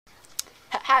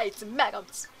It's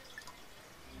maggots.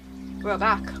 We're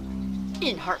back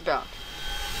in Heartbound.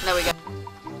 There we go.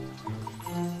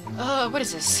 What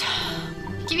is this?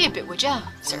 Give me a bit, would ya?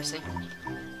 Seriously.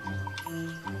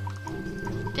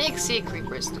 Big sea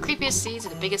creepers. The creepiest seeds are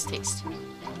the biggest taste.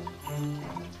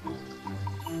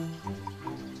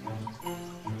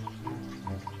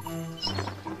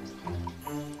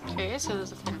 Okay, so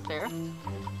there's a thing up there.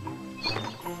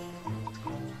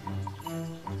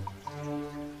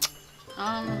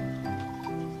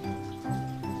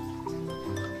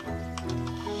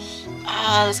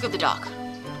 Let's go to the dock. I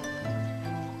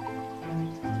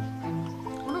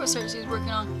wonder what Cersei's working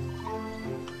on.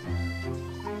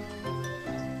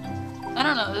 I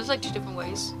don't know, there's like 2 different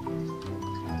ways.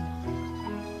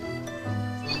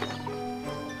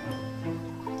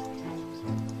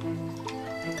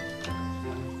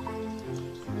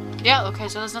 Yeah, okay,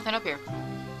 so there's nothing up here.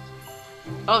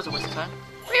 Oh, it's a waste of time.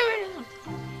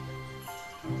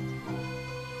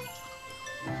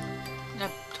 No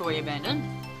toy abandoned.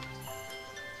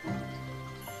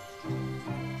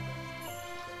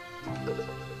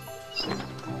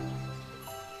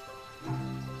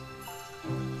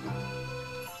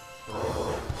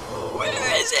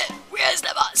 Where is it? Where's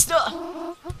the monster?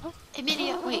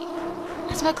 Emilia, wait.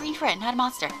 That's my green friend, not a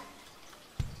monster.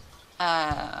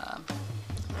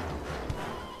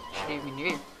 Should even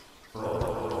knew.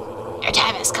 Your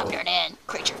time has come to an end,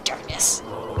 creature of darkness.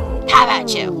 How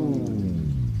about you?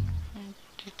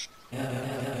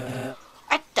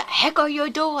 What the heck are you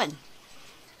doing?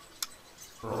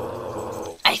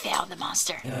 I found the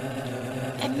monster.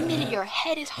 Admit it, your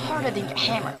head is harder than your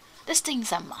hammer. This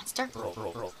thing's a monster.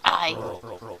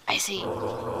 I see.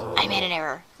 I made an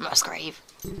error, Musgrave.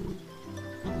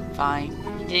 Fine.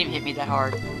 You didn't even hit me that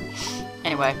hard.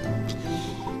 Anyway.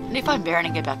 I need to find Baron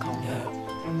and get back home.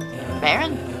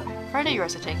 Baron? Friend of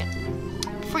yours, I take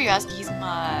it. Before you ask, he's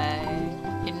my...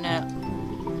 You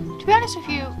know... To be honest with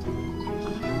you, I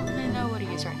don't really know what he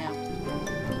is right now.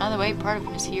 Either way, part of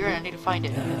him is here and I need to find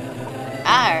it.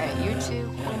 Alright, you two.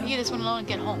 Leave this one alone and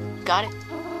get home. Got it?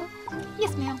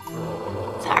 Yes, ma'am.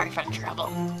 Sorry for the trouble.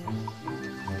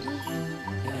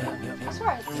 That's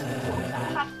right.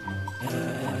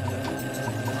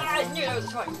 I knew there was a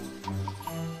toy.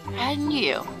 And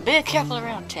you. Be careful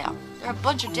around town. There are a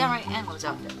bunch of downright animals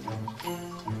out there.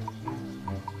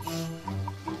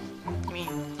 You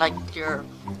mean, like your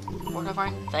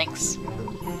Warhammer? Thanks.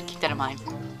 Keep that in mind.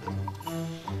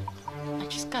 I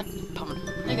just got pummeled.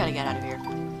 I gotta get out of here.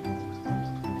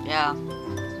 Yeah.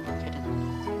 No kidding.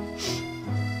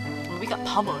 Well, we got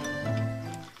pummeled.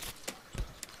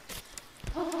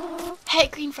 Hey,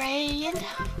 green friend.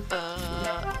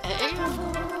 Hey.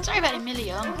 Sorry about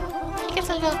Emilia. He gets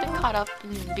a little bit caught up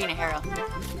in being a hero.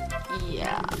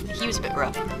 Yeah, he was a bit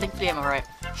rough. Thankfully, I'm alright.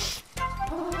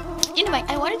 Anyway,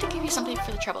 I wanted to give you something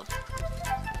for the trouble.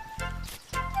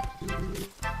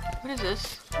 What is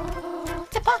this?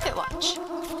 It's a pocket watch.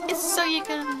 It's so you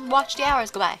can watch the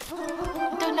hours go by.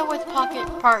 I don't know what the pocket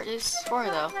part is for,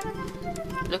 though.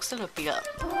 Looks a little beat up.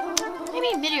 Maybe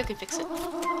Emilia can fix it.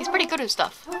 He's pretty good at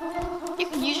stuff. You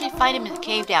can usually find him in the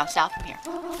cave down south from here.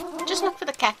 Just look for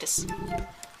the cactus.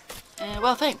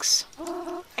 Well, thanks.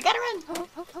 I gotta run.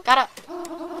 Got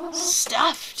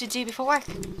stuff to do before work.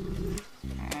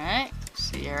 Alright,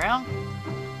 see you around.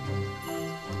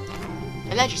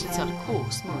 The ledger sits on a cool,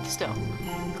 smooth stone.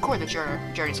 Record the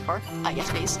journey's part. Yes,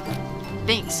 please.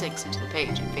 Thing sinks into the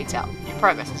page and fades out. Your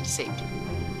progress is saved.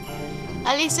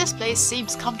 At least this place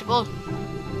seems comfortable.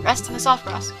 Rest in the soft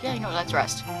grass. Yeah, you know, let's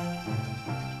rest.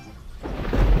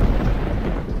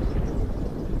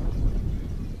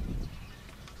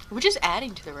 We're just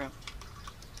adding to the room.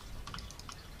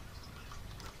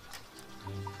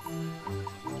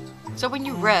 So when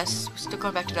you rest, we're still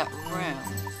going back to that room.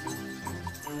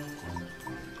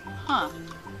 Huh.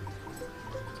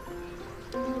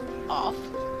 Off.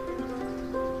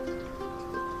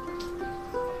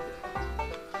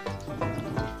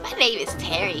 My name is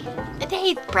Terry. The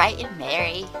day's bright and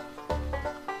merry.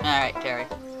 Alright, Terry.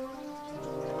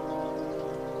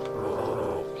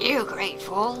 You great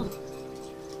fool.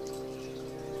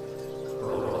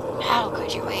 How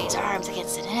could you raise arms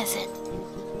against an innocent?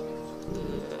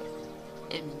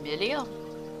 Emilia?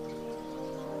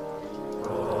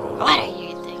 What are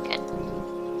you thinking?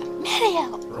 Emilia!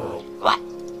 What?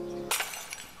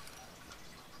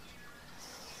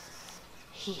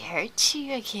 He hurt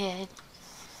you again.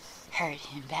 Hurt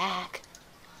him back.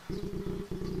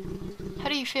 How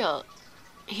do you feel?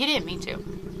 He didn't mean to.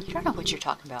 You don't know what you're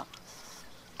talking about.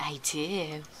 I do.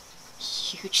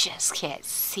 You just can't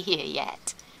see it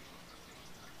yet.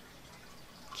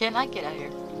 Can I get out of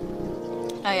here?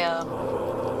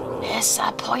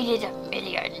 disappointed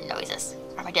noises.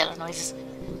 Armadillo noises.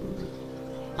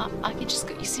 I can just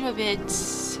go. You seem a bit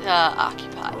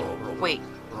occupied. Wait.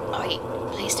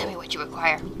 Please tell me what you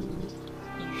require.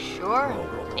 You sure?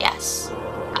 Yes.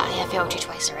 I have failed you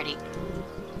twice already.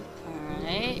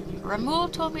 Alright.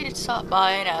 Ramul told me to stop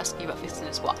by and ask you about fixing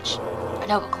this watch. A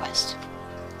noble quest.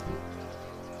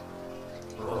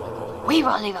 We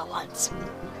will leave at once.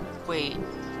 Wait,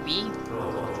 me?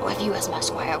 With you as my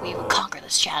squire, we will conquer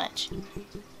this challenge.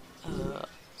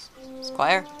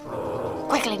 Squire?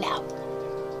 Quickly now.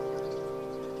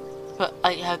 But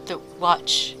I have the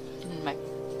watch in my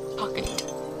pocket.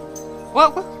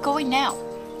 Well, we're going now.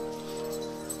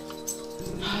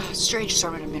 Strange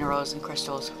assortment of minerals and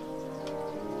crystals.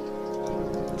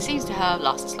 Seems to have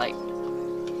lost its light.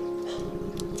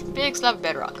 It's a big slab of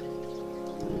bedrock.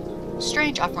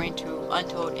 Strange offering to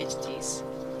untold entities.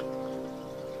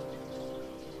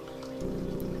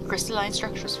 Crystalline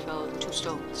structures fill 2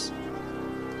 stones.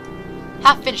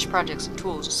 Half-finished projects and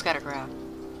tools scattered around.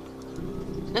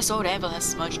 This old anvil has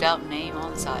smudged out a name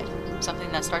on the side.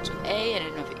 Something that starts with A and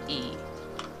ends with E.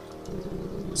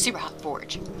 Super hot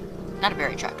forge. Not a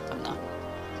very attractive one, though.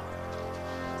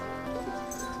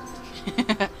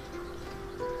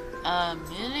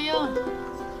 Amelia?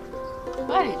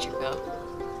 Why did you go?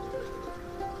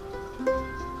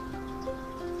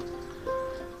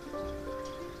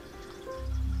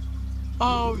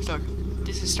 Oh, look.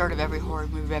 This is the start of every horror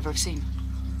movie I've ever seen.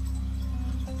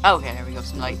 Okay, there we go.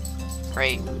 Some light.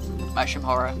 Great. Mushroom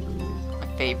horror. My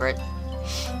favorite.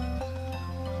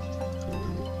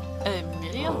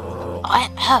 Amelia?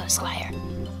 Oh, squire.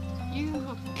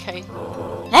 You okay?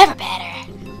 Never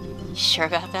better. You sure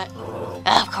about that?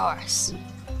 Of course.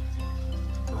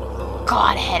 Go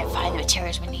on ahead and find the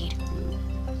materials we need.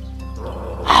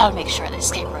 I'll make sure the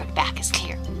escape road back is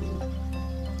clear.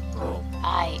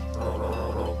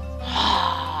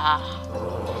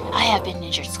 I have been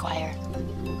injured, squire.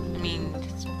 I mean,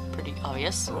 it's pretty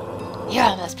obvious. You're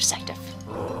on less perspective.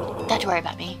 Don't worry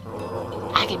about me.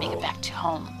 I can make it back to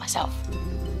home myself.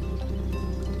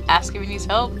 Ask if he needs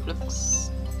help. Looks...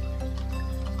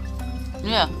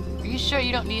 Yeah. Are you sure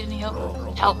you don't need any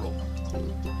help? Help?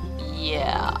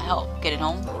 Yeah, help getting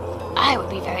home. I would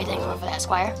be very thankful for that,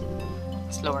 squire.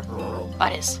 Slower.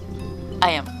 What is?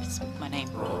 I am. It's my name.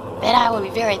 Then I will be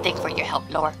very thankful for your help,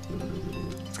 Lord.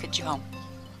 Let's get you home.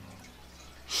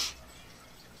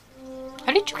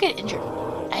 How did you get injured?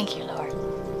 Thank you, Lord.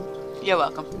 You're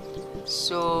welcome.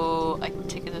 So, I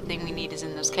take it the thing we need is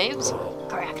in those caves?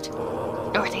 Correct.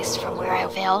 Northeast from where I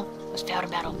fell was found in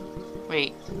battle.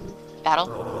 Wait. Battle?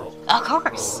 Of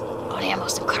course. Only a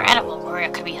most incredible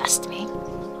warrior could be asked me.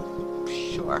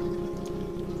 Sure.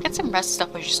 Get some rest,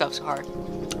 stop pushing yourself so hard.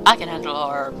 I can handle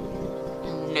our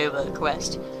noble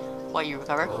quest while you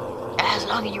recover. As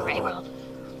long as you're able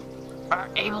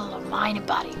of mind and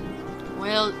body.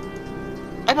 Well,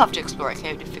 I'm off to explore a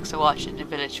cave to fix a watch in a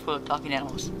village full of talking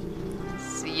animals.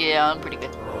 So yeah, I'm pretty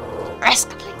good. Rest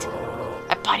complete.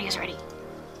 My body is ready.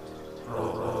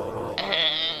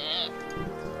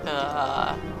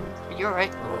 You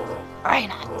alright? Right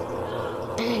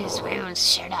not. These wounds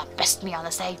sure not best me on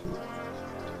the side.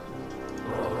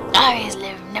 Always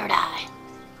live, never die.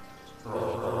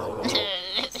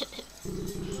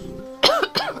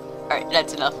 Alright,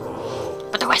 that's enough.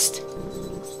 But the West.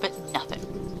 But nothing.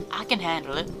 I can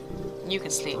handle it. You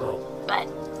can sleep. But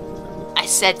I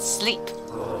said sleep.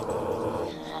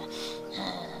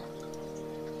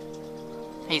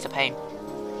 He's a pain.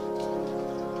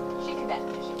 She can that.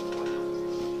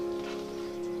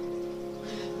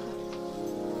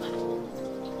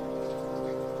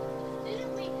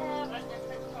 Didn't we have a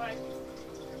different choice?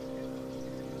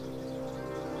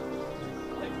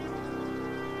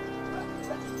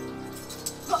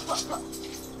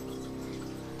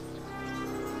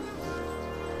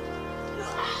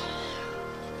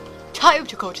 Time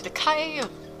to go to the cave.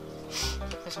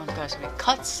 This one's got some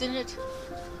cuts in it.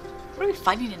 What are we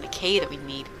finding in the cave that we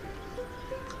need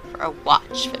for a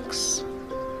watch fix?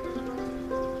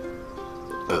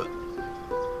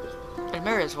 I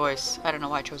remember his voice. I don't know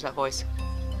why I chose that voice.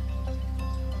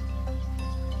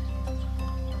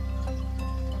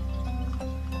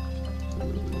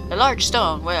 A large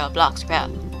stone well blocks your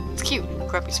path. It's cute, in a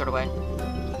creepy sort of way.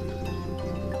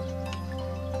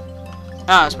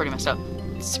 Oh, it's pretty messed up.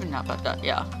 It's not about that,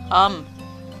 yeah.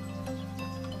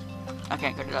 I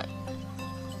can't go to that.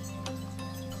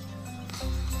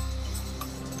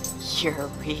 You're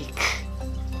weak.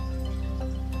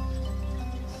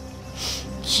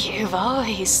 You've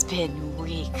always been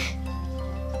weak.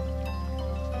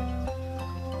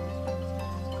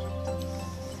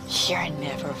 You'll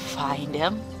never find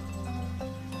him.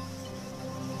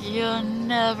 You'll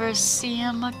never see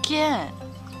him again.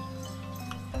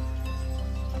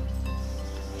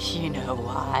 You know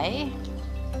why?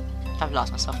 I've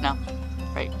lost myself now.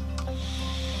 Right.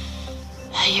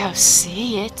 You'll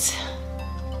see it.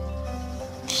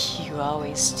 You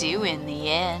always do in the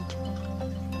end.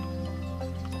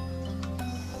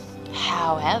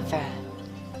 However,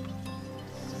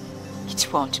 it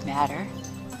won't matter.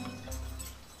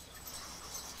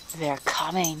 They're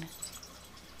coming.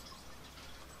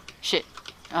 Shit.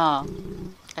 Oh,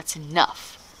 that's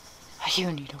enough.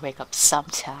 You need to wake up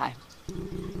sometime.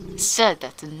 Said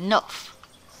that's enough.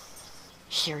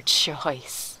 Your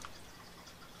choice.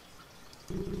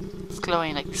 It's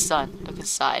glowing like the sun. Look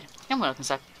inside. I'm gonna look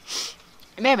inside.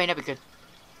 It may or may not be good.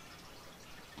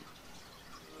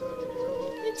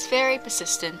 It's very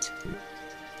persistent.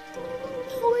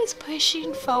 Always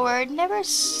pushing forward, never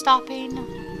stopping.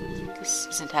 This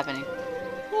isn't happening.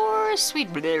 Or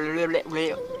sweet.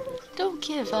 Don't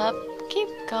give up. Keep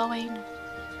going.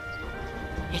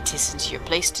 It isn't your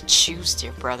place to choose,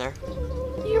 dear brother.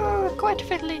 You are quite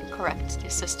fitly correct, dear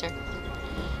sister.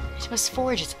 It must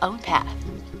forge its own path.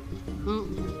 Who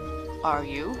are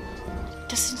you?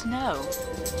 Doesn't know.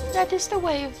 That is the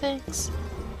way of things.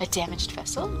 A damaged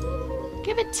vessel?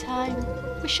 Give it time.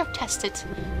 We shall test it.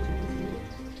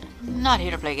 Not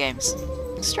here to play games.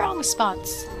 Strong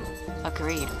response.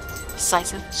 Agreed.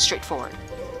 Decisive, straightforward.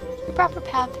 The proper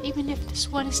path, even if this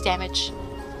one is damaged.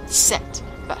 Set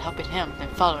about helping him and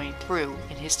following through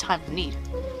in his time of need.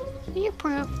 Do you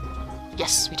approve?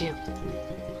 Yes, we do. You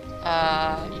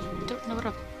don't know what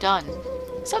I've done.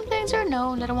 Some things are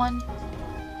known, little one.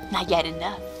 Not yet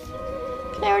enough.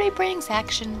 Clarity brings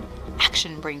action.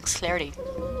 Action brings clarity.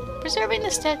 Preserving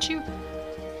the statue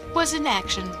was an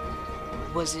action.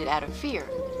 Was it out of fear?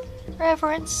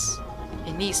 Reverence?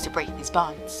 It needs to break these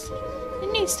bonds.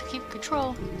 It needs to keep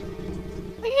control.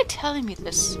 Why are you telling me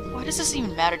this? Why does this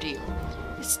even matter to you?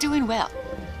 It's doing well.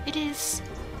 It is.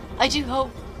 I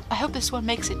hope this one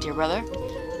makes it, dear brother.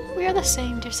 We are the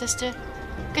same, dear sister.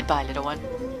 Goodbye, little one.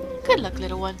 Good luck,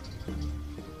 little one.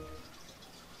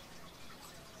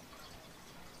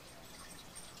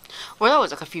 Well, that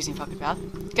was a confusing fucking path.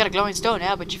 You got a glowing stone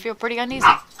now, but you feel pretty uneasy.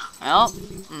 Well,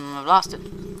 I've lost it.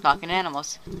 Talking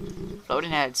animals.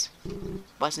 Floating heads.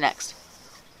 What's next?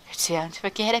 Don't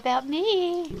forget about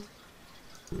me.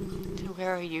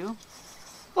 Where are you?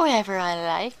 Wherever I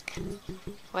like.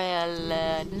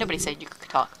 Well, nobody said you could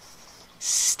talk.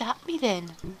 Stop me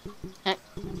then. I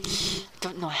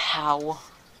don't know how.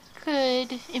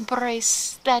 Could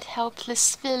embrace that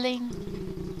helpless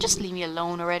feeling. Just leave me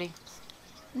alone already.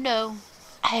 No,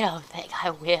 I don't think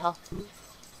I will.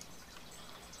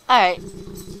 Alright.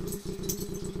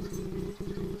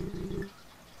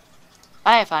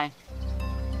 Alright, fine.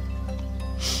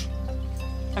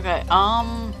 Okay,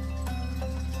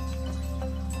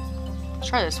 let's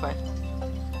try this way.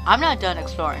 I'm not done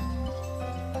exploring.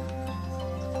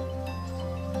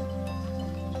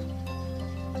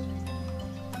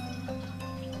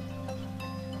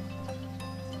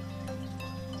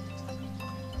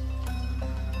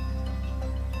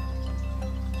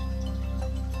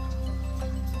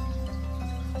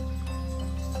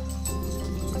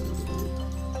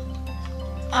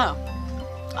 Oh,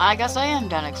 I guess I am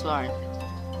done exploring.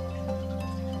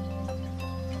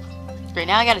 Great,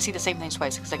 now I gotta see the same thing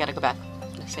twice because I gotta go back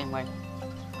the same way.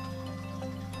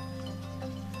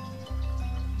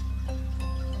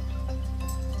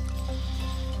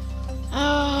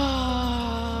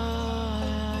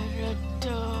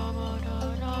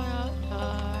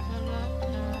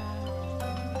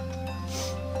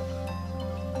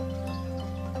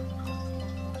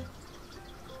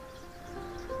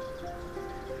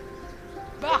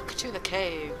 Back to the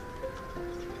cave.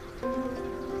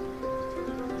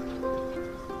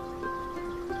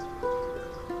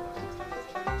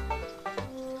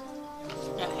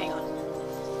 Yeah, hang on.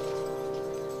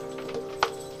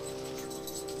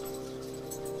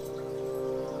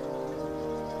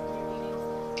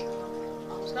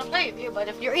 I was gonna play with you, but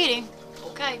if you're eating,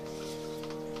 okay.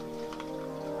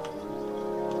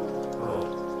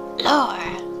 Lore,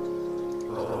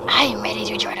 I am ready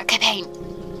to join our campaign.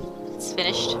 It's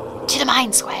finished. To the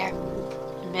mine square.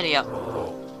 Emilio.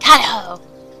 Tado.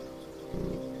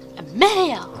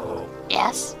 Emilio!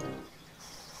 Yes?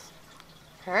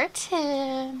 Hurt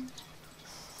him.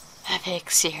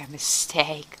 Fix your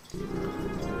mistake.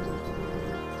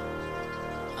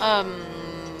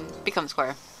 Become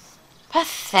square.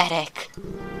 Pathetic.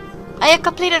 I have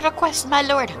completed a quest, my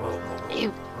lord.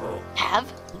 You have?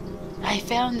 I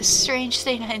found this strange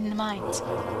thing in the mines.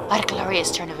 What a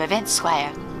glorious turn of events,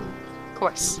 squire. Of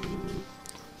course.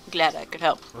 Glad I could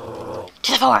help.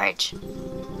 To the forge!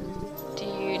 Do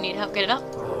you need help getting up?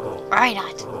 Why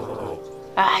not?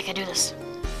 I can do this.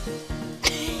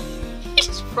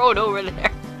 Just throw it over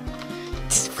there.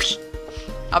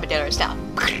 I'll be there stop.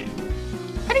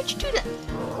 How did you do that?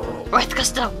 With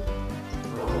gusto.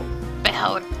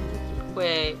 Behold.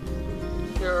 Wait,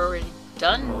 you're already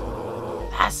done?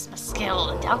 As my skill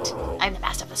and doubt, I'm the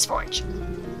master of this forge.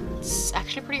 It's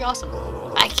actually pretty awesome.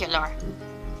 Thank you, Lord.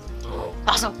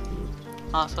 Also,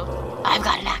 I've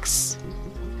got an axe.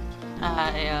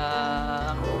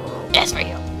 Yes, for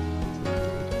you.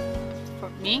 For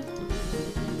me?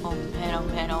 Oh man, oh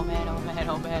man, oh man, oh man,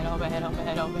 oh man, oh man, oh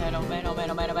man, oh man, oh man, oh man, oh man,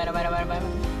 oh man, oh man, oh man,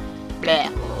 Blah.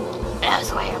 Now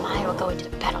squire of mine will go into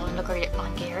the battle and look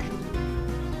on gear.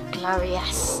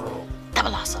 Glorious.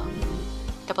 Double also.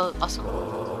 Double awesome.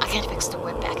 I can't fix the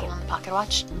wood backing on the pocket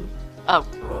watch. Oh.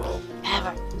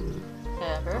 Ever.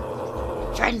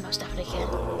 Friend most definitely can.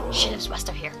 She lives west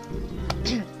of here.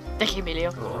 Thank you,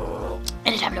 Emilio.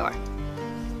 Anytime, Laura.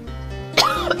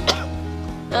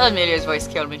 Emilio's voice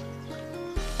killed me.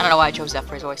 I don't know why I chose that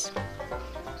for his voice.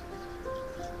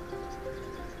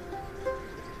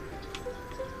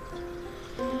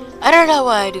 I don't know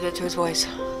why I did that to his voice.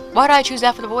 Why did I choose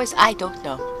that for the voice? I don't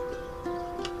know.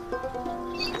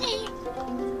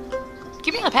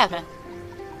 Keep me on the path, man.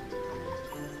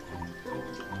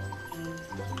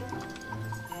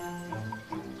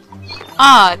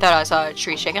 Ah, I thought I saw a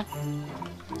tree shaking.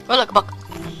 Oh, look, a book.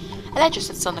 A ledger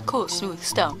sits on the cool, smooth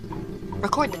stone.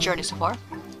 Record the journey so far.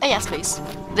 Oh, yes, please.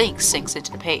 The ink sinks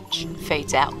into the page,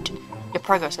 fades out. Your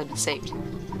progress has been saved.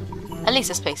 At least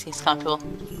this place seems comfortable.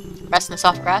 Rest in the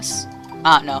soft grass?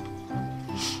 No.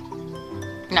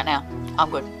 Not now.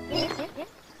 I'm good.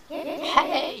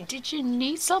 Hey, did you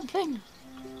need something?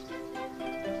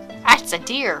 That's a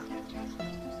deer.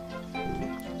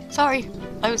 Sorry,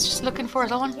 I was just looking for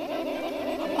someone.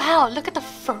 Wow, look at the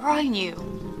fur on you.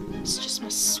 It's just my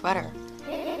sweater.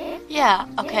 Yeah,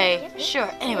 okay, sure.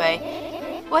 Anyway,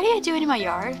 what are you doing in my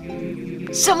yard?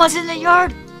 Someone's in the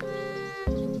yard!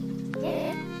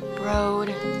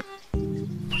 Road.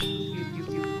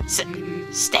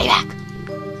 Stay back!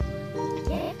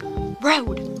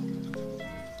 Road.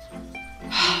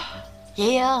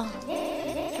 Yeah.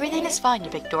 Everything is fine, you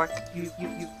big dork.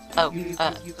 Oh,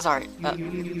 sorry.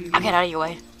 I'll get out of your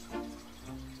way.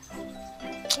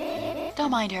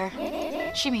 Don't mind her.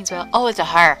 She means well. Oh, it's a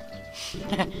her.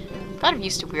 Kind of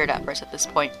used to weird at first at this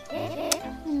point.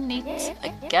 Neat, I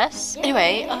guess.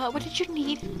 Anyway, what did you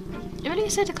need? Emilio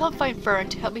said to come find Fern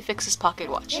to help me fix his pocket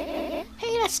watch.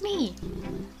 Hey, that's me.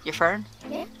 You're Fern?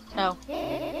 No.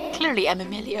 Clearly, I'm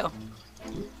Emilio.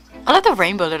 I like the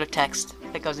rainbow little text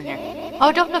that goes in here.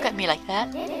 Oh, don't look at me like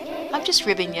that. I'm just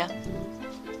ribbing you.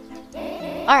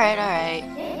 Alright.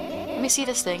 Let me see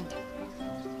this thing.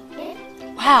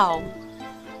 Wow.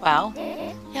 Wow.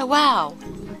 Yeah, wow.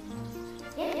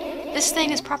 This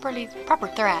thing is proper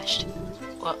thrashed.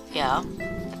 Well, yeah.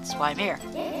 That's why I'm here.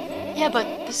 Yeah, but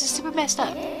this is super messed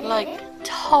up. Like,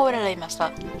 totally messed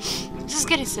up. This is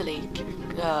getting silly.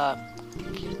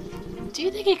 Do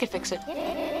you think you could fix it?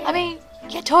 I mean,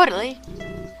 yeah, totally.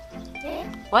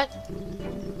 What?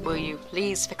 Will you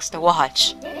please fix the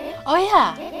watch? Oh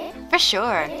yeah, for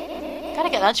sure. Gotta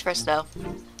get lunch first though.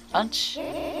 Lunch?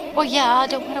 Well yeah, I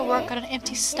don't want to work on an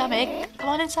empty stomach. Come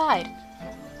on inside.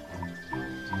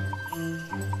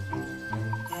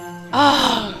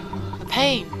 Ah, the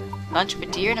pain. Lunch with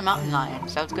a deer and a mountain lion.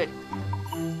 Sounds good.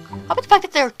 How about the fact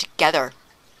that they're together?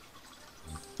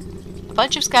 A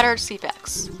bunch of scattered sea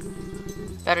facts.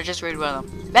 Better just read one of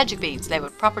them. Magic beans, they were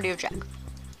property of Jack.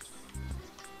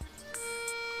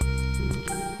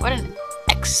 What an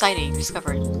exciting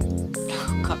discovery.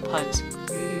 Oh, cut puns.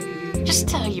 Just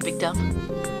tell you, big dumb.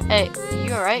 Hey,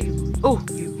 you alright? Oh,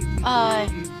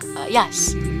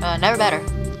 yes. Never better.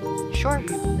 Sure?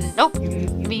 Nope. I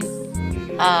mean,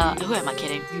 who am I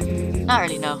kidding? Not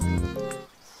really, no.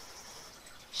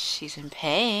 She's in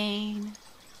pain.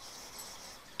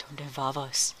 Don't involve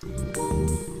us.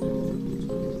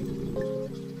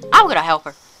 I'm gonna help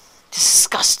her.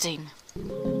 Disgusting.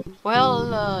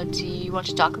 Well, do you want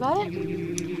to talk about it?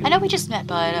 I know we just met,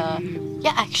 but,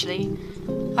 yeah, actually.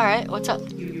 Alright, what's up?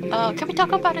 Can we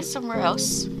talk about it somewhere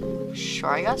else?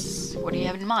 Sure, I guess. What do you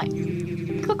have in mind?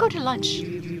 We could go to lunch.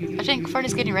 I think Fern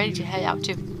is getting ready to head out,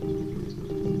 too.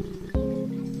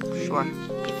 Sure.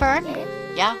 Hey, Fern?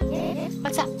 Yeah?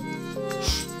 What's up?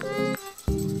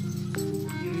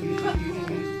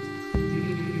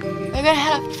 We're gonna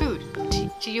head out for food.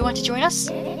 Do you want to join us?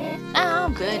 Nah,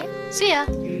 I'm good. See ya.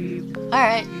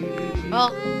 Alright.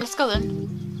 Well, let's go then.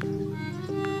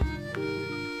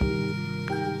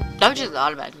 I was just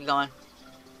automatically going.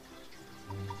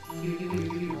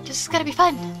 This is gonna be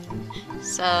fun.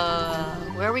 So,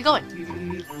 where are we going?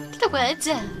 To the woods.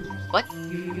 What?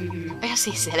 Are you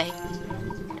silly?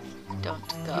 Don't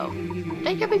go.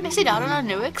 Then you'll be missing out on a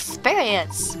new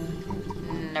experience.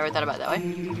 Never thought about it that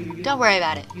way. Don't worry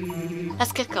about it.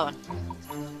 Let's get going.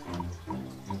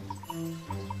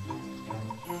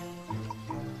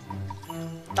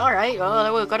 Alright,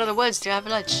 well, we'll go to the woods to have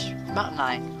lunch. Mountain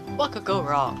Lion. What could go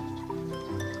wrong?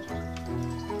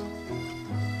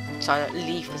 Sorry, that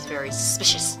leaf is very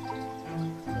suspicious.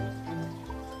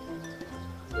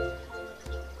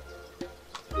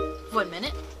 One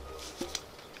minute.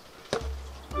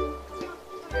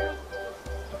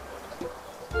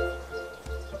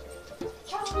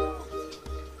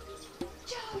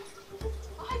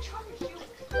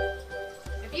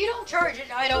 If you don't charge it,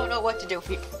 I don't know what to do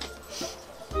for you.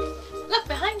 Look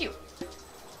behind you.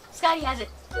 Scotty has it.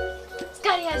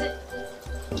 Scotty has it.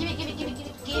 Gimme, gimme, gimme,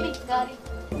 gimme, gimme, Scotty.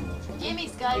 Gimme,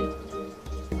 Scotty.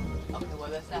 Okay, well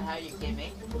that's not how you give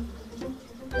me.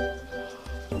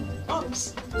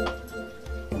 Oops.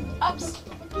 Ups.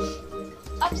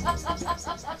 Ups, ups, ups, ups,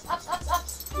 ups, ups, ups, ups,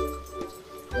 ups.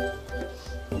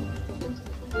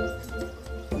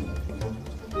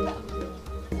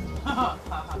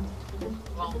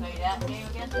 Won't play that game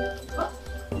again?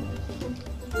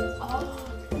 Oh.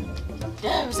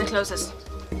 That was the closest.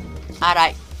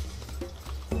 Alright.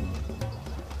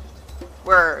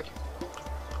 Word.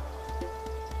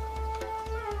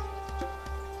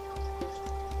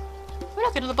 We're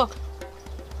not into the book.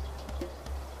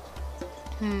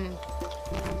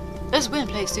 This wind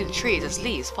plays through the trees as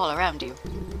leaves fall around you.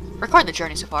 Record the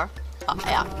journey so far. Oh,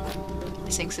 yeah.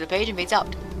 It sinks to the page and fades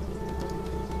out.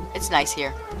 It's nice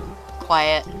here.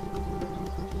 Quiet.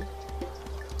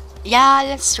 Yeah,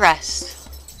 let's rest.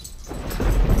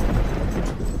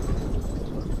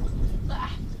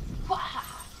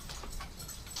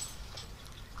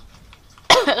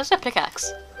 That's a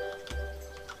pickaxe.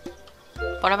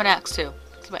 But I have an axe too.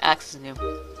 My axe is new.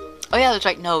 Oh yeah, that's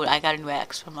right. No, I got a new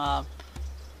axe from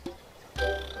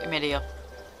Emilia.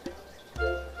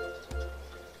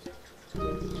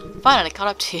 Finally caught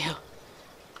up to you.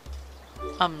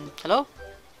 Hello?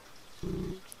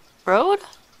 Road?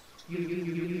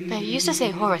 They used to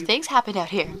say horror things happened out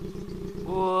here.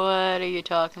 What are you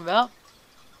talking about?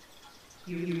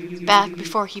 Back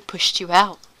before he pushed you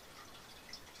out.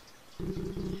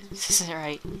 This isn't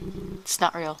right. It's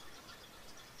not real.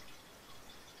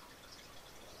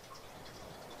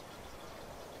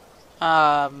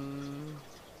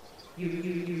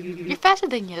 You're faster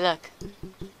than you look.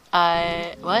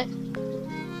 What?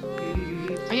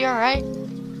 Are you alright?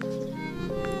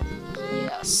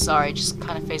 Yeah, sorry, just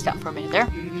kind of phased out for a minute there.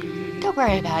 Don't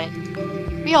worry about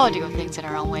it. We all do things in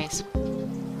our own ways.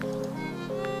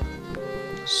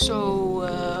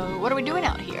 So, what are we doing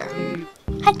out here?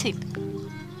 Hunting.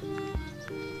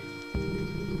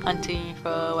 Hunting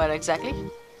for what exactly?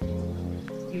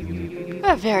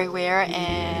 A very rare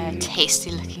and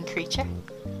tasty-looking creature.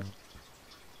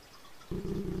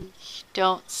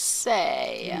 Don't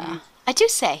say. I do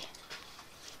say.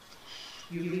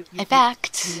 In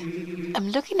fact, I'm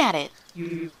looking at it.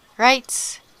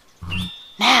 Right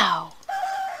now.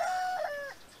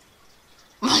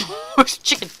 Where's the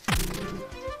chicken?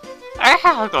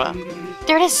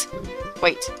 There it is.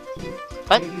 Wait.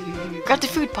 What? Grab the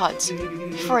food pods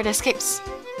before it escapes.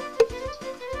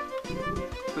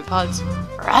 Food pods.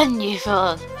 Run, you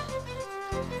fool.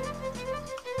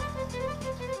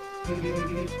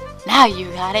 Now you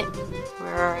got it.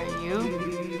 Where are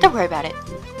you? Don't worry about it.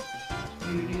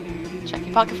 Check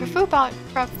your pocket for food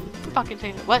pocket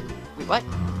thing. What? Wait, what?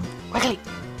 Quickly.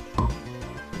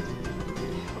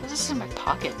 What is this in my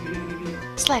pocket?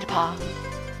 Slide a paw.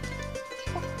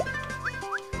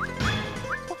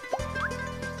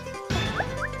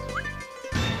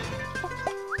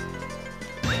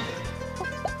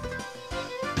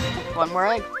 One more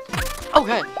egg. Oh,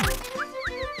 good.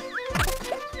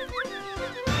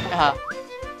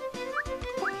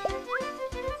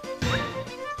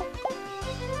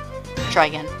 Try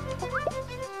again.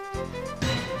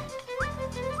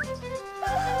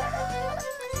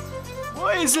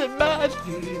 Why is it bad?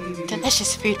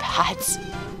 Delicious food pods.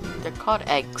 They're called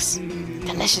eggs.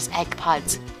 Delicious egg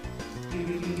pods.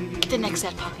 Get the next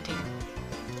set pocketing.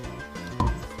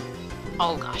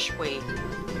 Oh gosh, wait.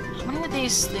 How many of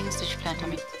these things did you plant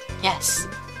on me? Yes.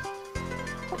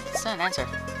 It's not an answer.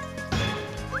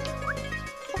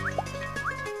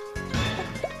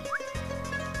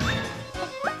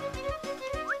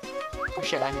 Oh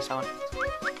shit, I missed that one.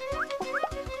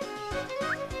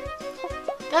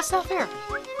 That's not fair.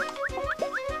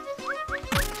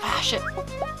 Ah, shit.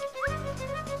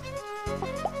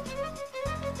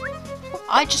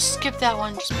 I just skipped that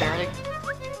one, just barely.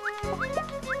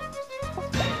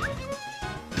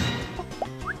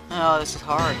 Oh, this is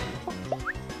hard.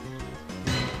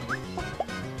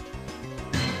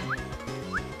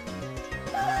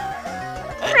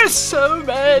 It's so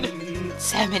bad.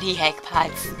 So many egg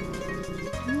pies.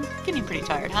 I'm getting pretty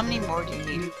tired. How many more do you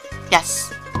need?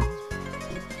 Yes.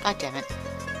 God damn it.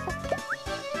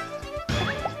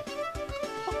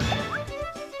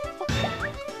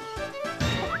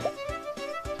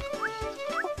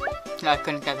 No, I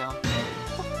couldn't get that one.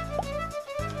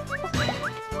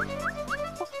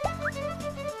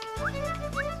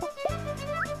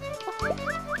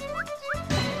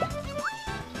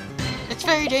 It's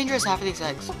very dangerous after these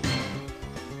eggs.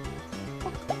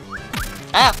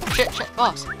 Ah, shit,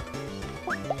 boss.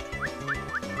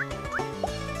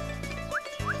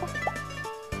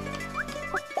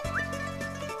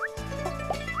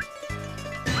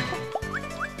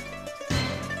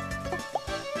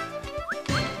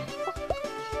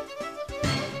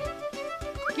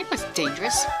 It was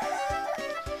dangerous.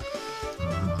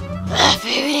 The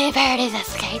foodie bird is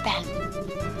escaping.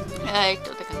 I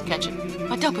don't think I can catch it.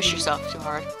 But don't push yourself too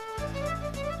hard.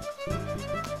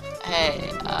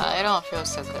 Hey, I don't feel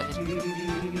so good.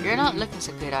 You're not looking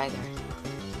so good either.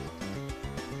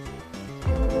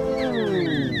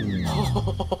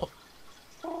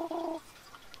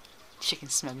 Chicken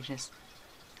smuggishness.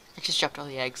 I just dropped all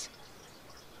the eggs.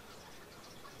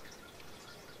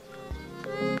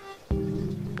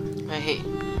 Hey,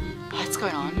 what's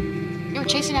going on? You were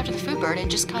chasing after the food bird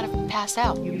and just kind of passed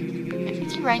out. I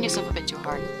think you ran yourself a bit too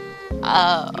hard.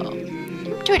 Oh,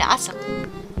 you were doing awesome.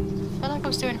 I felt like I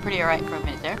was doing pretty alright for a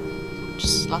minute there.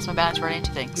 Just lost my balance running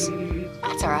into things.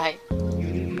 That's alright.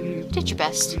 You did your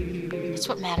best. That's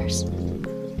what matters.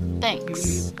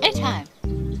 Thanks. Anytime.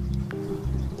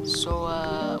 So,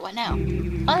 what now?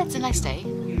 Oh, it's a nice day.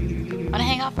 Wanna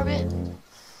hang out for a bit?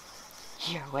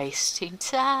 You're wasting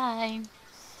time.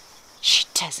 She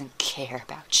doesn't care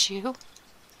about you.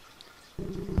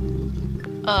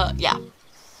 Yeah.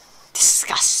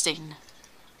 Disgusting.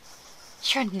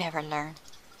 You'll never learn.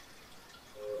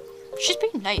 She's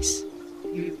being nice.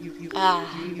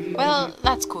 Well,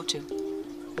 that's cool too.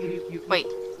 Wait,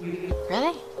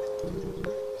 really?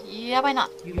 Yeah, why not?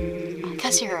 I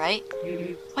guess you're right.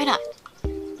 Why not?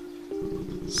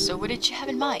 So what did you have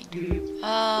in mind?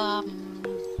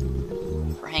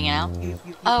 For hanging out?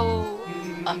 Oh,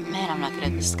 man, I'm not good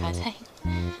at this kind of thing.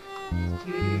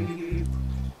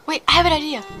 Wait, I have an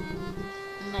idea.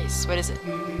 Nice, what is it?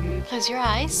 Close your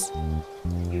eyes.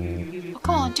 Oh,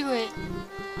 come on, do it.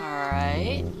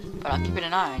 Alright, but I'll keep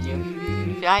an eye on you.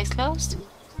 Your eyes closed?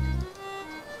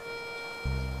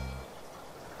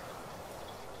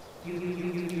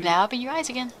 Now open your eyes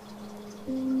again.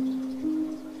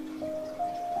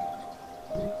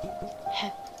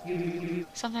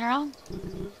 Something wrong?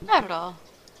 Not at all.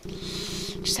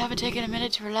 Just haven't taken a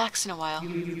minute to relax in a while.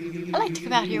 I like to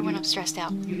come out here when I'm stressed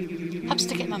out. Helps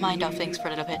to get my mind off things for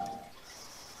a little bit.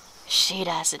 She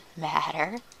doesn't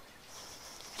matter.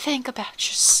 Think about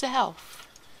yourself.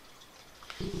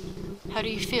 How do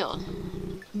you feel?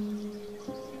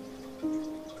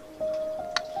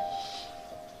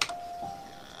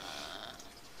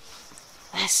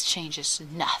 This changes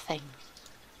nothing.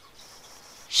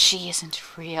 She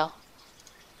isn't real.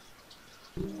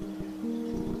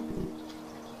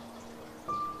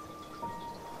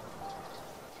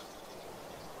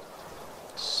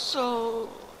 So,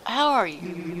 how are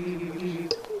you?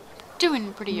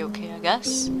 Doing pretty okay, I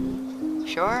guess.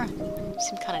 Sure? You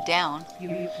seem kind of down.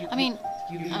 I mean,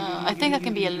 I think I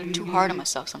can be a little too hard on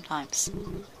myself sometimes.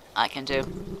 I can do.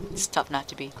 It's tough not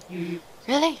to be.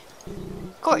 Really?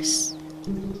 Of course.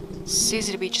 It's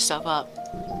easy to beat yourself up.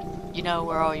 You know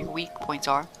where all your weak points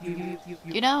are.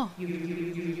 You know.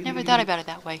 Never thought about it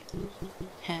that way.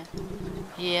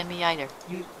 Yeah, me either.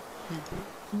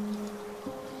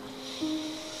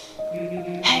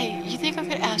 Hey, you think I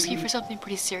could ask you for something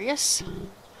pretty serious?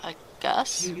 I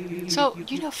guess. So,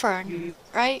 you know Fern,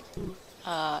 right?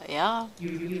 Yeah.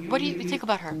 What do you think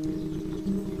about her?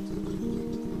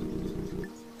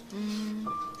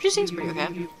 She seems pretty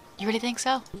okay. You really think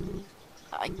so?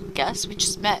 I guess we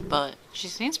just met, but she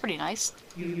seems pretty nice.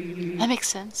 That makes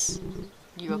sense.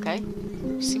 You okay?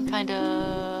 You seem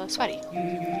kinda sweaty.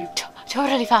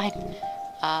 Totally fine.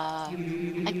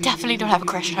 I definitely don't have a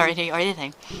crush on her or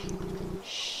anything.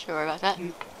 Sure about that?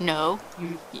 No.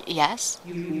 Yes?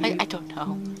 I don't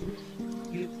know.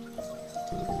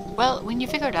 Well, when you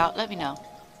figure it out, let me know.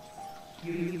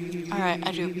 Alright,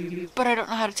 I do. But I don't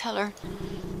know how to tell her.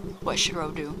 What should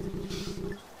Ro do?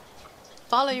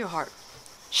 Follow your heart.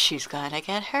 She's gonna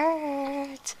get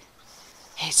hurt.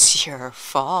 It's your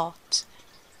fault.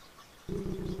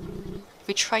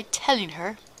 We tried telling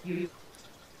her.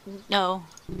 No.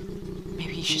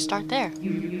 Maybe you should start there.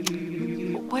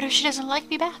 What if she doesn't like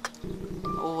me back?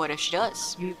 What if she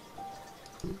does?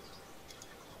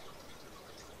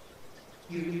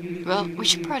 Well, we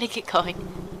should probably get going.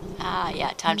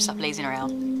 Yeah, time to stop lazing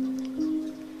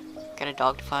around. Got a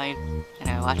dog to find, and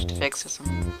a watch to fix for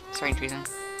some strange reason.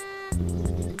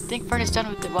 Think Fern is done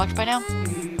with the watch by now?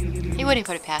 He wouldn't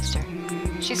put it past her.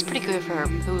 She's pretty good for her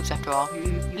moves after all.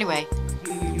 Anyway,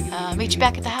 meet you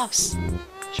back at the house.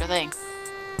 Sure thing.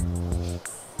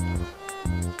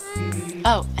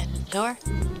 Oh, and Lure?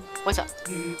 What's up?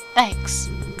 Thanks.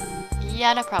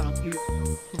 Yeah, no problem.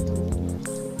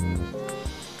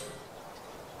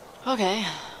 Okay.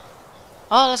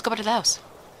 Well, let's go back to the house.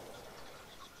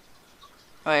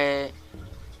 Wait.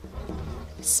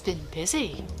 It's been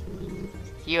busy.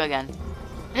 You again.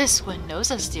 This one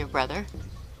knows us, dear brother.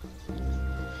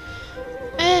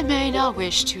 It may not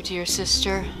wish to, dear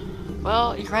sister.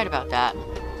 Well, you're right about that.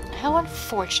 How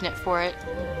unfortunate for it.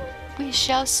 We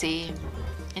shall see.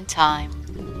 In time.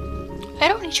 I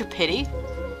don't need your pity.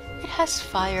 It has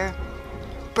fire.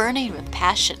 Burning with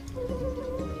passion.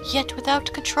 Yet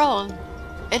without control.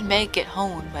 It may get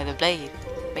honed by the blade.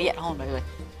 But yet honed by the blade.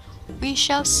 We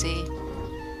shall see.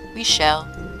 We shall.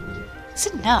 It's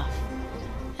enough.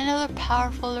 Another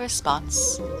powerful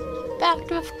response.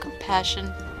 Backed with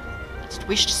compassion. Just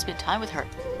wish to spend time with her.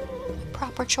 A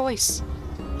proper choice.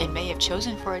 It may have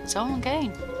chosen for its own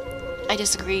gain. I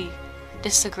disagree.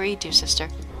 Disagree, dear sister.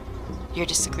 Your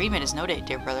disagreement is noted,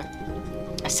 dear brother.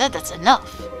 I said that's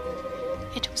enough.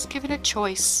 It was given a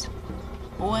choice.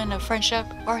 One of friendship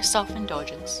or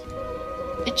self-indulgence.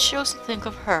 It chose to think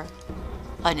of her.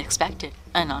 Unexpected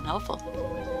and unhelpful.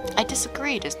 I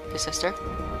disagree, dear sister.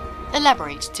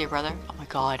 Elaborate, dear brother. Oh my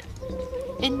god.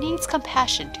 It needs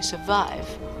compassion to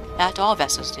survive. Not all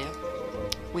vessels do.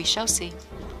 We shall see.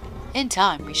 In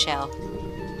time we shall.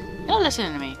 You're not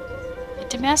listening to me. It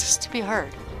demands us to be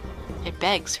heard. It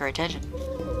begs for attention.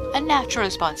 A natural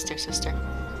response, dear sister.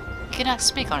 You cannot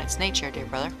speak on its nature, dear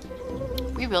brother.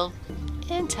 We will.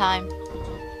 In time.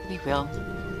 We will.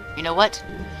 You know what?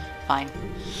 Fine.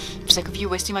 I'm sick of you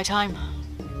wasting my time.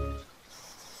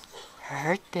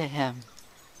 Hurt them.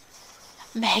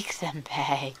 Make them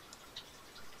pay.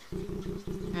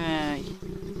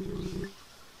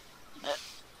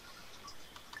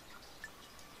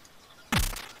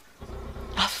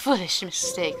 A foolish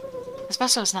mistake. This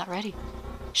vessel is not ready.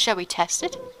 Shall we test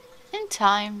it? In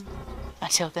time.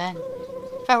 Until then.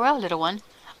 Farewell, little one.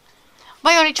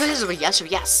 My only choices were yes or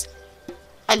yes.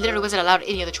 I literally wasn't allowed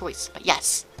any other choice, but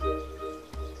yes.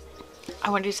 I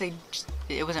wanted to say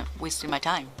it wasn't wasting my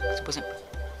time. It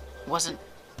wasn't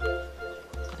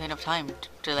enough time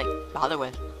to like bother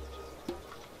with.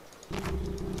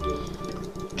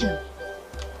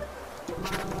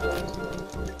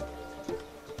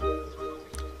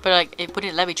 But like it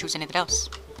wouldn't let me choose anything else.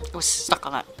 It was stuck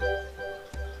on that.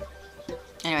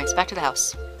 Anyways, back to the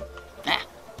house.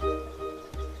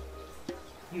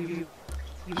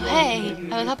 Oh, hey,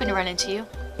 I was hoping to run into you.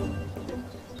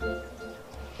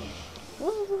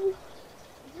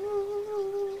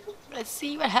 Let's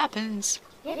see what happens.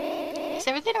 Is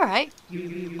everything alright?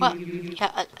 Well,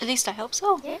 yeah, at least I hope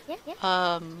so.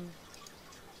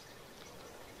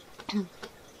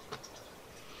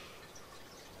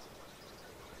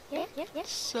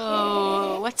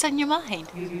 So, what's on your mind?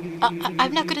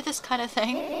 I'm not good at this kind of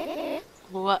thing.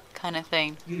 What kind of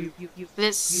thing?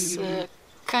 This,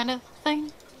 kind of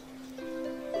thing?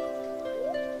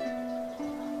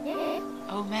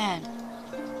 Oh man.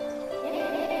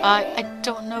 I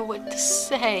don't know what to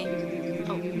say.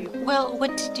 Oh, well,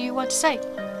 what do you want to say?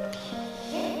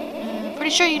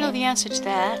 Pretty sure you know the answer to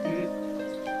that.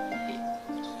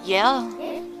 Yeah?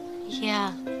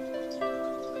 Yeah.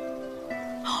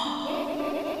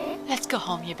 Let's go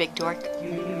home, you big dork.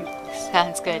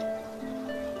 Sounds good.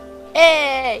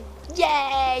 Hey!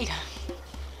 Yay!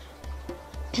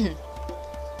 Good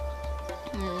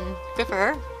for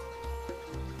her.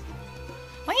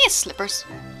 Why are you slippers?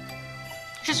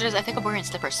 I think I'm wearing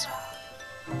slippers.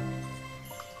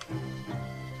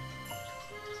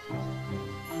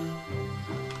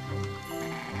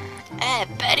 Hey,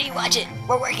 Betty, watch it.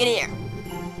 We're working here.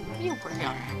 What are you working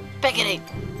on? Picketing.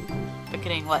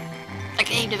 Picketing what? A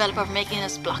game developer for making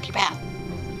us block your path.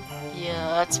 Yeah,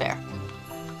 that's fair.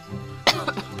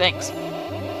 Thanks.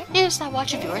 Here's that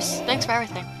watch of yours. Thanks for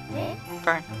everything.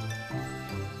 Fern.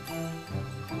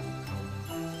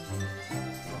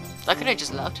 That could I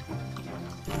just loved.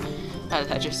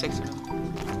 I just 6 of them.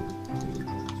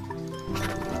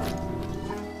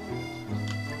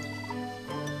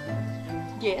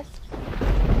 Yes.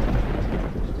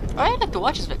 Alright, look, the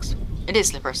watch is fixed. It is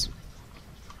slippers.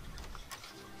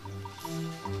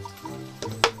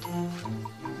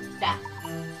 That.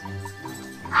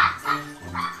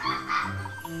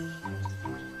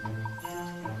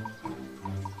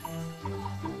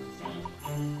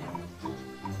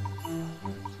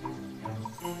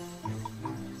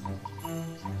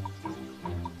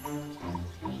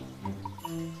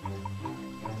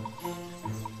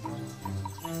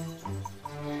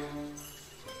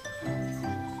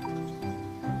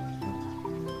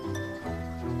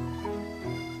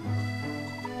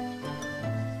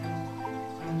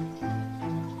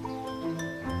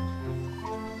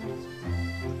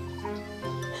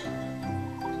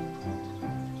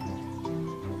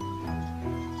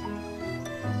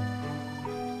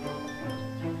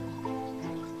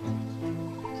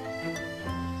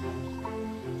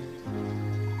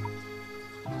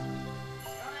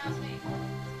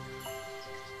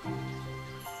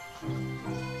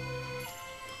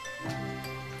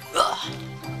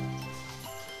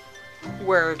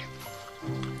 Word.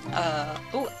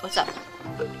 Oh, what's that?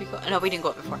 No, we didn't go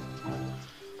up before.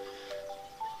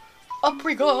 Up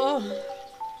we go!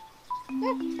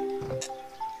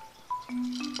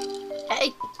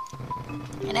 Hey!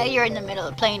 I know you're in the middle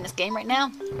of playing this game right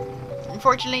now.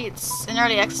 Unfortunately, it's in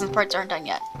early access and parts aren't done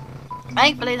yet.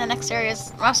 Thankfully, the next area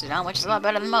is mostly done, which is a lot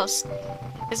better than most.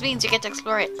 This means you get to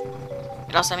explore it.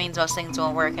 It also means most things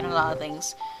won't work and a lot of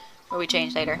things will be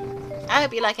changed later. I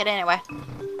hope you like it anyway.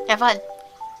 Have fun.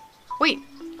 Wait,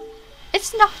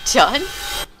 it's not done.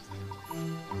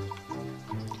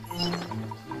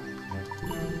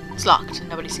 It's locked and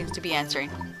nobody seems to be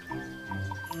answering.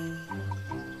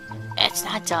 It's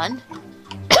not done.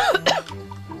 I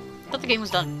thought the game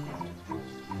was done.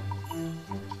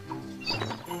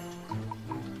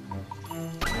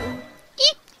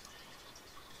 Eep!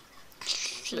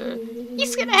 You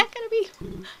scared the heck out of me.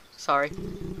 Sorry.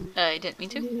 I didn't mean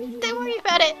to. Don't worry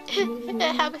about it. It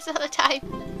happens all the time.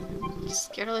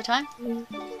 Scared all the time?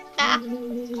 Nah,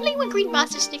 only when green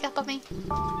monsters sneak up on me.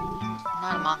 I'm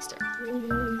not a monster.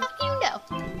 How do you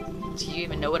know? Do you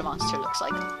even know what a monster looks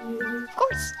like? Of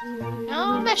course.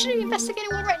 I'm actually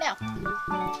investigating one right now.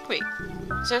 Wait,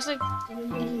 seriously?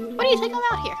 What do you think I'm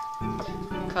out here?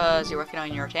 Because you're working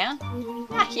on your tan?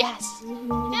 Ah, yes.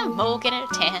 I'm mole getting a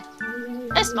tan.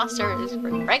 This monster is a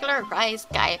regular rise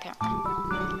guy, apparently.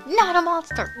 Not a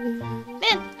monster.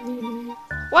 Then,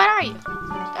 what are you?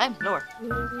 I'm Lore.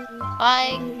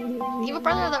 You a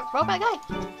brother of the robot guy?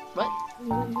 What?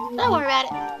 Don't worry about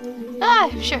it.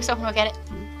 I'm sure someone will get it.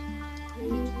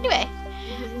 Anyway,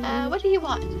 what do you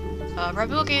want? Right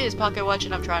looking at his pocket watch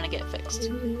and I'm trying to get it fixed.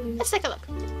 Let's take a look.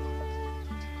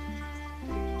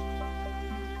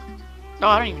 Oh,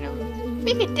 I don't even know.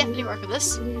 We could definitely work with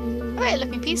this. Alright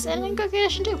looking piece and in good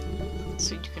condition too.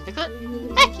 So you can fix it?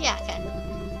 Heck yeah, I can.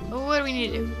 Well, what do we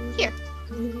need to do? Here.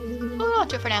 Hold on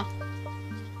to it for now.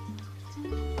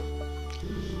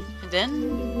 And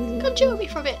then? Come chill with me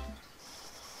for a bit.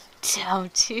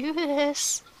 Don't do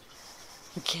this.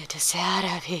 Get us out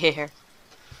of here.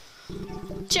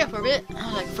 Chill for a bit.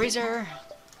 Like a freezer.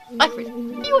 Like a freezer.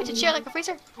 You want to chill like a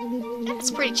freezer?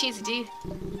 That's pretty cheesy, dude.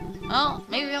 Well,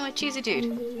 maybe I'm a cheesy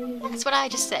dude. That's what I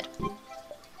just said.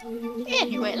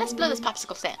 Anyway, let's blow this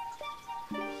popsicle stand.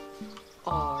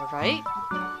 Alright.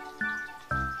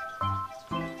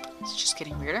 It's just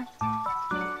getting weirder.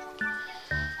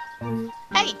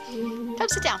 Hey, come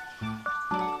sit down.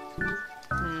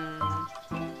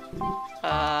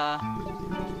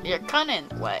 You're kinda in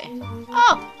the way.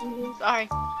 Oh, sorry.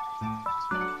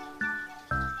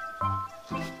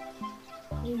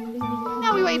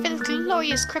 Now we wait for this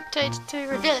glorious cryptid to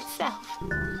reveal itself.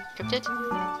 Cryptid?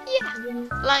 Yeah,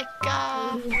 like,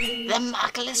 the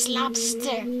marvelous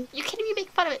lobster. You can't even make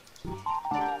fun of it.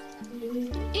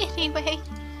 Anyway.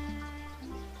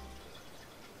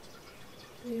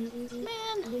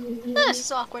 Man, this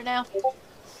is awkward now.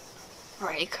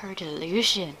 Break her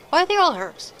delusion. Why are they all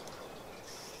hers?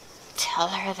 Tell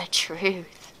her the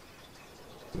truth.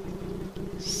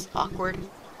 It's awkward.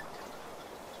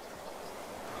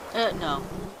 No.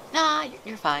 Nah,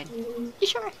 You're fine. you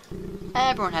sure?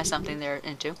 Everyone has something they're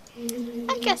into.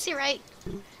 I guess you're right.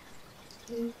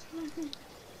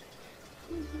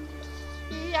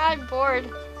 Yeah, I'm bored.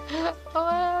 Oh,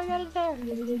 I got it there.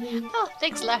 Oh,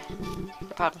 thanks, Lar. No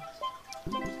problem.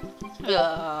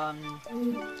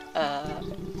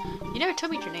 You never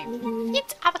told me your name.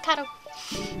 It's avocado.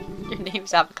 Your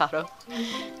name's Avocado.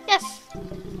 Yes,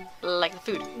 Like the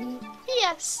food.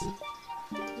 yes.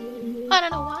 I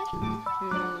don't know why.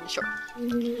 Sure.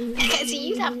 Because you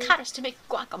use avocados to make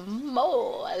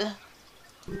guacamole.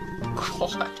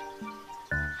 God.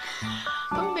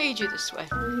 made you this way?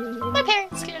 My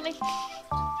parents, clearly.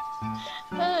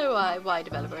 Why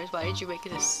developers? Why did you make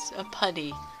this a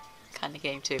punny kind of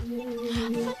game too?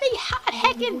 Bloody hot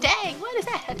heckin' dang, what is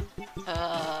that?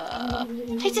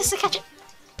 Take this to catch it.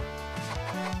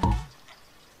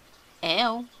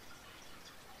 Ew.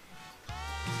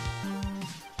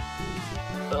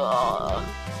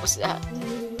 What's that?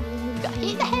 Got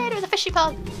hit in the head with a fishing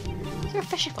pole. You're a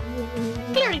fishing pole.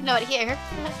 Clearly nobody here.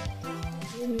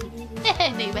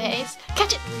 Anyways,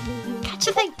 catch it! Catch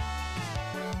the thing!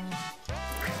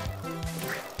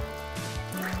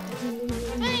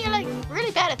 Hey, you're like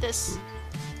really bad at this.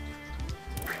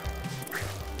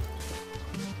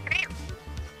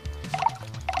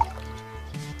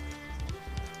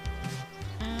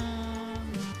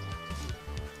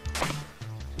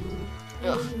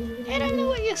 I don't know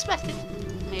what you expected.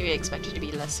 Maybe I expected you to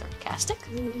be less sarcastic.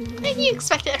 Maybe you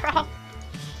expected it wrong.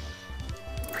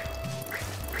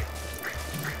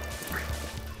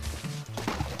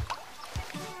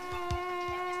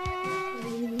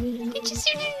 Did you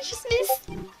seriously just miss?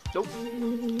 Nope.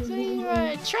 So you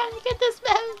were trying to get this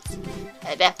bounce?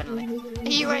 Definitely.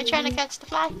 You weren't trying to catch the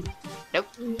fly? Nope.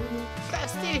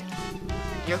 Gross, dude.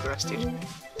 You're gross, dude.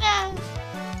 No.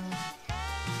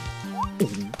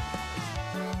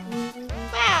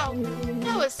 Wow,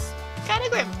 that was kind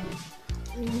of grim.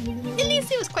 At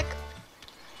least it was quick.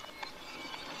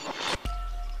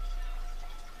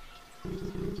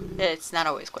 It's not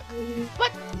always quick.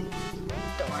 What?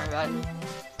 Don't worry about it.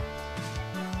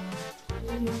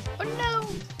 Oh no!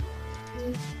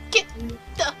 Get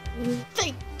the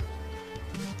thing!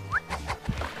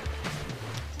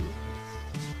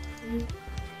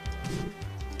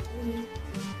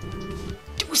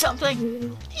 Do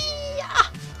something! Yeah!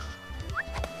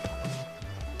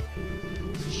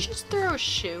 Just throw a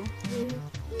shoe.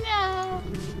 No!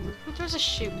 Who throws a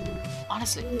shoe?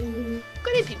 Honestly.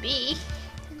 Could it be me?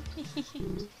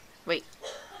 Wait.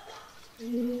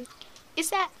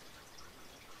 Is that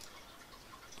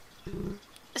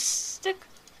a stick?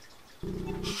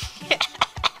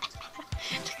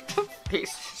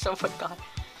 Face. Oh my god.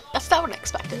 That's not what I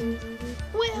expected.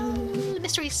 Well,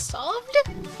 mystery solved?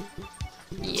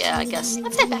 Yeah, I guess.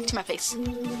 Let's head back to my face.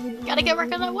 Gotta get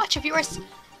work on that watch of yours.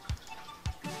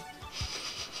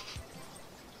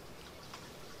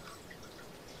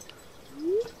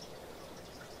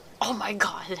 Oh my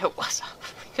god, it was a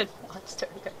freaking monster.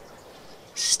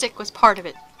 Stick was part of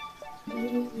it.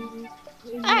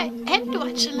 Alright, head to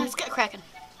watch and let's get cracking.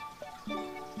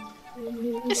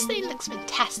 This thing looks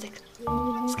fantastic.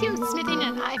 Skilled smithing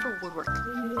and an eye for woodwork.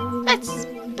 It's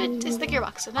the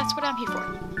gearbox, and that's what I'm here for.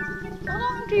 How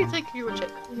long do you think you would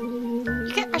take?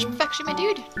 You can't rush perfection, my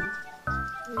dude.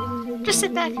 Just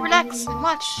sit back, relax, and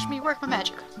watch me work my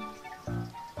magic.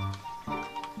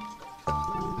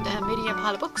 The medium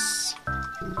pile of books.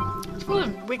 It's full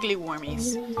of wiggly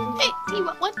wormies. Hey, do you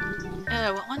want one?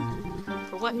 What one?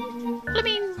 For what? Well, I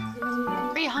mean,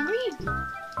 are you hungry?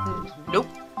 Nope.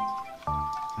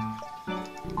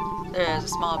 There's a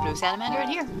small blue salamander in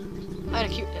here. Quite a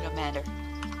cute little mander.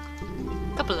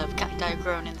 A couple of cacti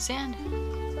grown in the sand.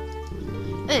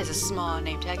 There's a small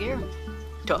name tag here.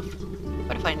 Tough.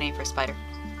 What a fine name for a spider.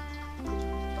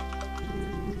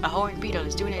 A horned beetle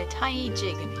is doing a tiny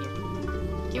jig in here.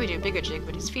 He would do a bigger jig,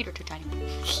 but his feet are too tiny.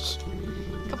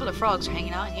 A couple of frogs are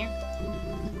hanging out in here.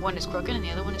 One is croaking and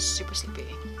the other one is super sleepy.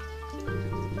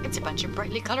 It's a bunch of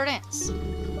brightly colored ants.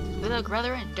 They look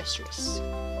rather industrious.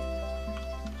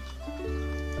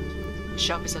 The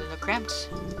shop is a little cramped.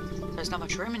 There's not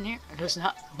much room in here. There's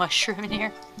not much room in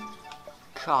here.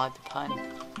 God, the pun.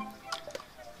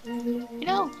 You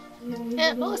know,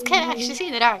 most can't actually see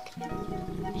in the dark.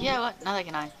 Yeah, what? Neither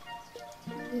can I.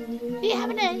 Do you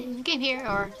happen to game here,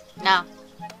 or? No.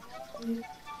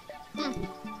 Hmm.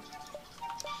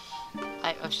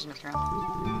 I was just messing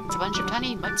around. It's a bunch of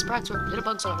tiny mud sprouts with little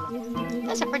bugs all over them.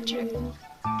 That's a picture.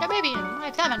 Yeah, baby,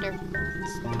 my salamander.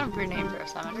 It's kind of a weird name for a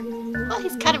salamander. Well,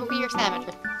 he's kind of a weird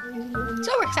salamander.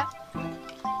 So it works out.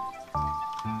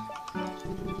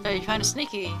 You found a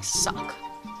snaky sock.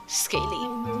 Scaly.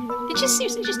 Did you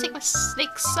seriously just take my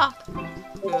snake sock?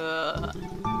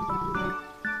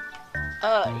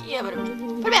 Yeah, but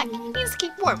Put it back. It needs to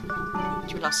keep warm.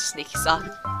 you lost a snaky sock.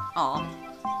 Aw.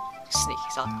 Snaky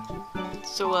sock.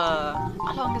 So,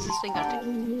 how long is this thing gonna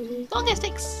take? Long as it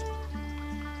takes.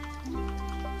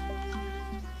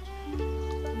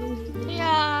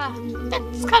 Yeah,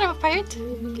 that's kind of a pirate.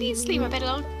 Please leave my bed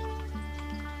alone.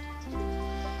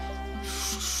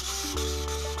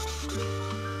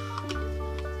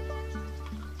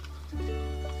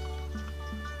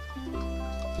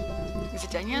 Is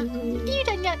it done yet? Are you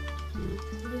done yet?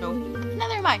 No.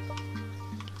 Neither am I.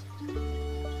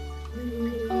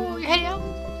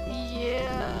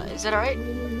 Is that alright?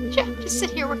 Sure, just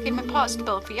sit here working my paws to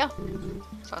bone for you.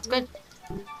 Sounds good.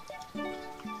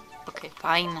 Okay,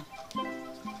 fine.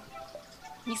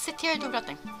 You sit here and do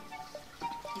nothing.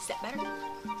 Is that better?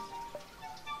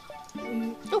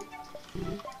 Nope.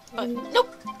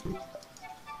 Nope.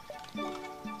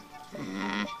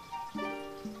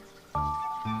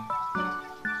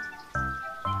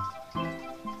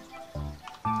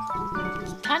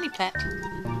 Tiny plant.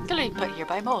 Clearly put here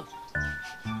by mold.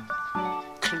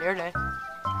 Clearly.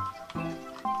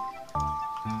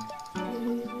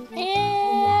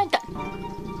 And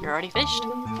done. You're already finished?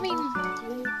 I mean,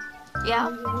 yeah.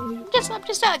 I'm just not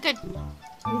good.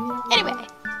 Anyway,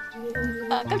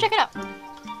 come check it out.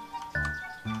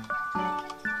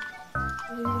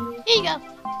 Here you go.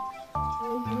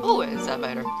 Oh, is that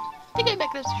better? Take it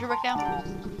back to your work now.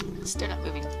 Still not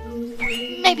moving.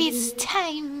 Maybe it's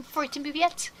time for it to move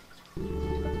yet.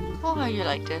 Why are you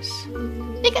like this?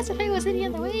 Because if it was any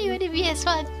other way, it wouldn't be as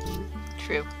fun.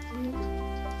 True.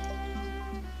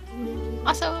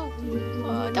 Also,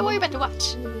 don't worry about the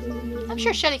watch. I'm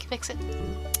sure Shelly can fix it.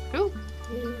 Who?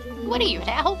 What are you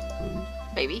now?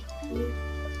 Baby.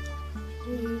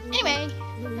 Anyway,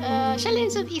 Shelly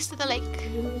lives to the east of the lake.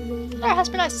 Her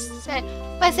husband said,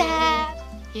 "What's that?"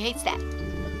 He hates that.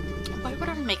 Why would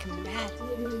I make him mad?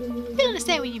 You'll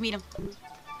understand when you meet him.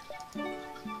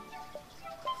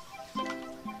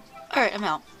 Alright, I'm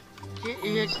out.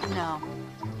 No.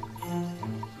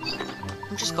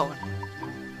 I'm just going.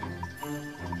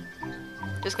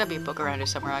 There's gotta be a book around here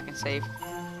somewhere I can save.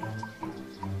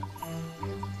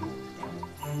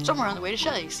 Somewhere on the way to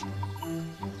Shelly's.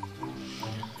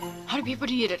 How many people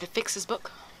need it to fix this book?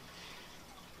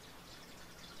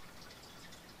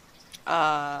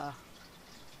 Hey,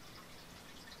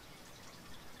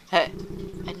 I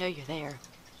know you're there.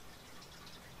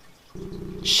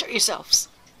 Show yourselves.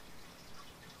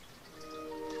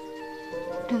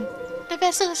 The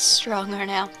vessel is stronger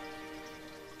now.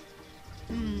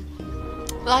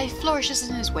 Life flourishes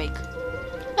in his wake.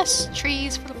 Less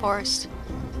trees for the forest.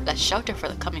 Less shelter for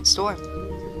the coming storm.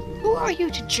 Who are you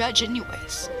to judge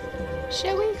anyways?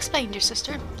 Shall we explain, dear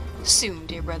sister? Soon,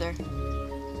 dear brother.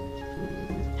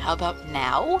 How about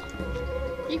now?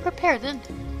 Are you prepared then?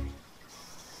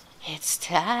 It's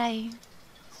time.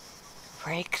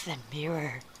 Break the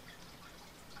mirror.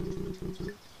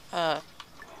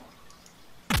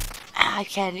 I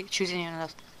can't choose anyone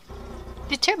else.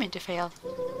 Determined to fail.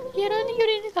 Yet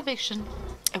unyielding in conviction.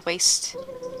 A waste.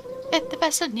 If the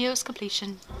vessel nears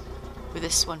completion, Will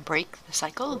this one break the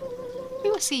cycle? we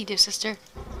will see, dear sister.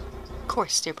 Of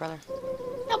course, dear brother.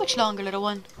 Not much longer, little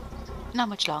one. Not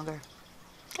much longer.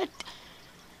 Good.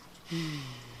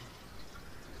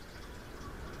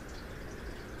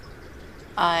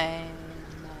 I'm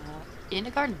in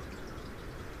the garden.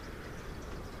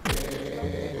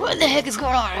 What the heck is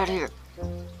going on out here?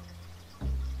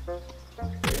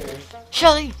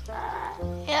 Shelly?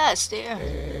 Yes, dear.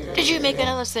 Did you make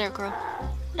another scarecrow?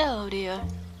 No, dear.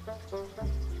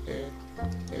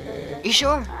 You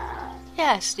sure?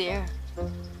 Yes, dear.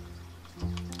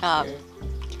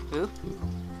 Who?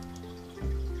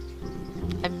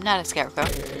 I'm not a scarecrow.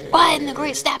 Why in the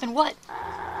great snapping what?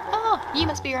 Oh, you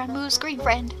must be your Moo's green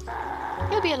friend.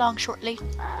 He'll be along shortly.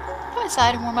 Come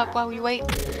inside and warm up while we wait.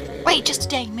 Wait just a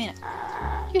dang minute.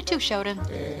 You too, Sheldon.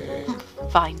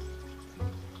 Fine.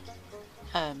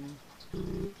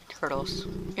 Turtles.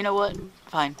 You know what?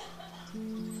 Fine.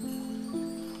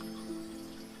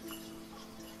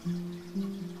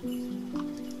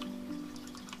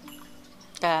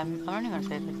 I'm only gonna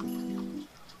say that.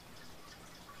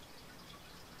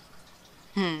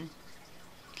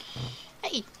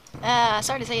 Hey,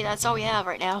 sorry to say that's all we have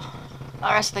right now. The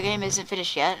rest of the game isn't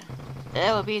finished yet.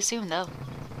 It will be soon, though.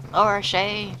 Or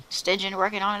Shay, Stingin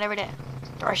working on it every day.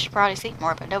 Or should probably sleep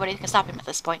more, but nobody can stop him at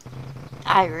this point.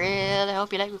 I really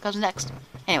hope you like what comes next.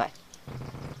 Anyway,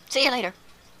 see you later.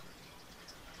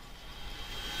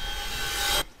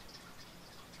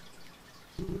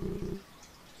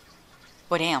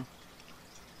 Well, damn.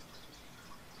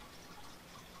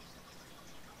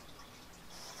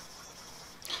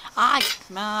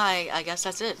 I guess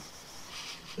that's it.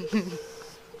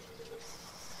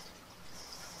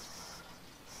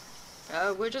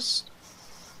 We're just...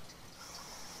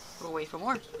 We'll wait for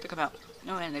more to come out.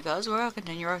 No, and it does, we'll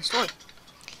continue our story.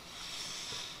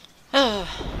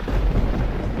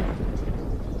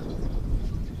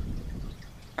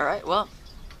 Alright, well,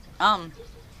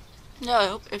 yeah, I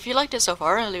hope if you liked it so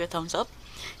far, leave a thumbs up.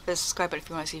 Hit the subscribe button if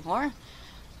you want to see more.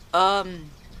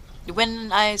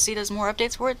 When I see there's more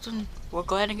updates for it, then we'll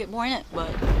go ahead and get more in it.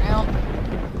 But, you know,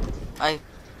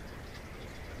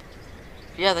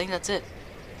 yeah, I think that's it.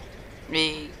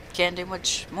 can't do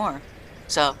much more.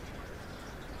 So,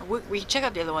 we can check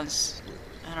out the other ones.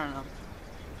 I don't know.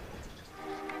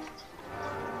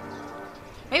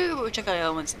 Maybe we'll check out the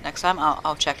other ones next time.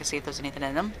 I'll check to see if there's anything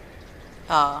in them.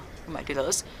 We might do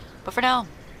those. But for now,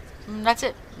 that's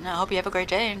it. I hope you have a great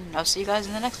day, and I'll see you guys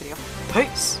in the next video.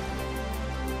 Peace!